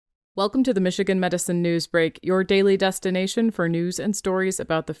Welcome to the Michigan Medicine News Break, your daily destination for news and stories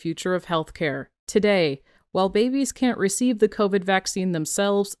about the future of healthcare. Today, while babies can't receive the COVID vaccine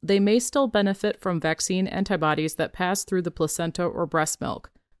themselves, they may still benefit from vaccine antibodies that pass through the placenta or breast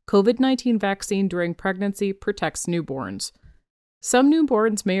milk. COVID-19 vaccine during pregnancy protects newborns. Some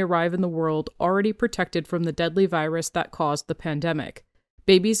newborns may arrive in the world already protected from the deadly virus that caused the pandemic.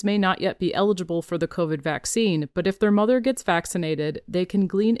 Babies may not yet be eligible for the COVID vaccine, but if their mother gets vaccinated, they can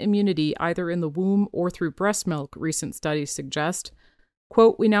glean immunity either in the womb or through breast milk, recent studies suggest.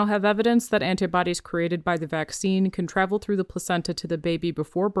 Quote, "We now have evidence that antibodies created by the vaccine can travel through the placenta to the baby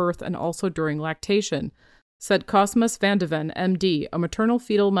before birth and also during lactation," said Cosmas van de Ven, MD, a maternal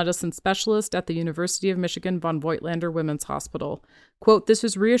fetal medicine specialist at the University of Michigan von Voigtlander Women's Hospital. Quote, "This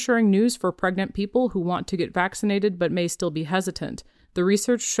is reassuring news for pregnant people who want to get vaccinated but may still be hesitant. The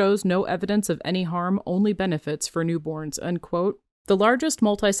research shows no evidence of any harm, only benefits for newborns," end quote. The largest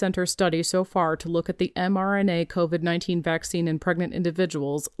multi-center study so far to look at the mRNA COVID-19 vaccine in pregnant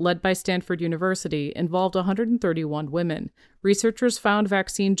individuals, led by Stanford University, involved 131 women. Researchers found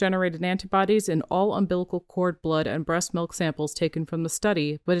vaccine-generated antibodies in all umbilical cord blood and breast milk samples taken from the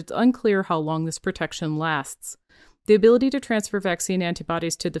study, but it's unclear how long this protection lasts. The ability to transfer vaccine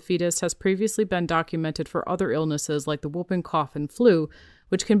antibodies to the fetus has previously been documented for other illnesses like the whooping cough and flu,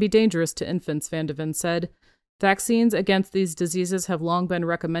 which can be dangerous to infants, Van de Ven said. Vaccines against these diseases have long been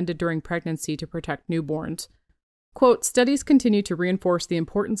recommended during pregnancy to protect newborns. Quote, "Studies continue to reinforce the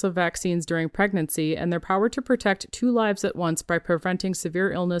importance of vaccines during pregnancy and their power to protect two lives at once by preventing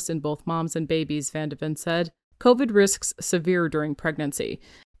severe illness in both moms and babies," Van de Ven said. COVID risks severe during pregnancy.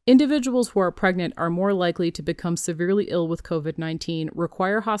 Individuals who are pregnant are more likely to become severely ill with COVID-19,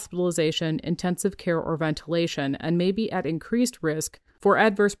 require hospitalization, intensive care, or ventilation, and may be at increased risk for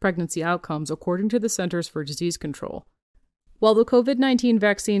adverse pregnancy outcomes, according to the Centers for Disease Control. While the COVID-19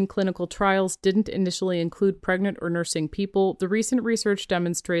 vaccine clinical trials didn't initially include pregnant or nursing people, the recent research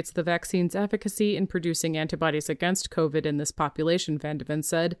demonstrates the vaccine's efficacy in producing antibodies against COVID in this population, Van de Ven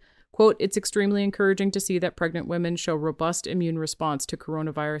said. Quote, "It's extremely encouraging to see that pregnant women show robust immune response to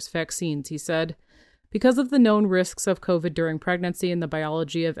coronavirus vaccines," he said. Because of the known risks of COVID during pregnancy and the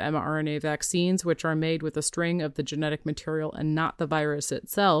biology of mRNA vaccines, which are made with a string of the genetic material and not the virus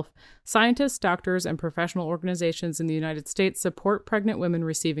itself, scientists, doctors, and professional organizations in the United States support pregnant women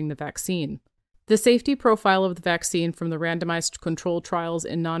receiving the vaccine. The safety profile of the vaccine from the randomized controlled trials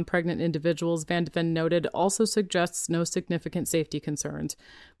in non-pregnant individuals, Van de Ven noted, also suggests no significant safety concerns.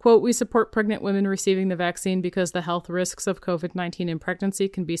 Quote, "We support pregnant women receiving the vaccine because the health risks of COVID-19 in pregnancy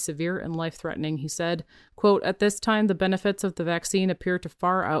can be severe and life-threatening," he said. Quote, "At this time, the benefits of the vaccine appear to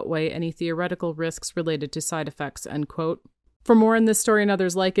far outweigh any theoretical risks related to side effects," end quote. For more on this story and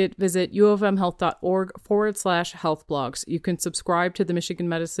others like it, visit uofmhealth.org/health blogs. You can subscribe to the Michigan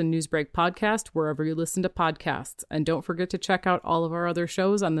Medicine Newsbreak podcast wherever you listen to podcasts. And don't forget to check out all of our other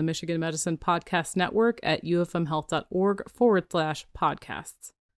shows on the Michigan Medicine Podcast Network at ufmhealth.org/podcasts.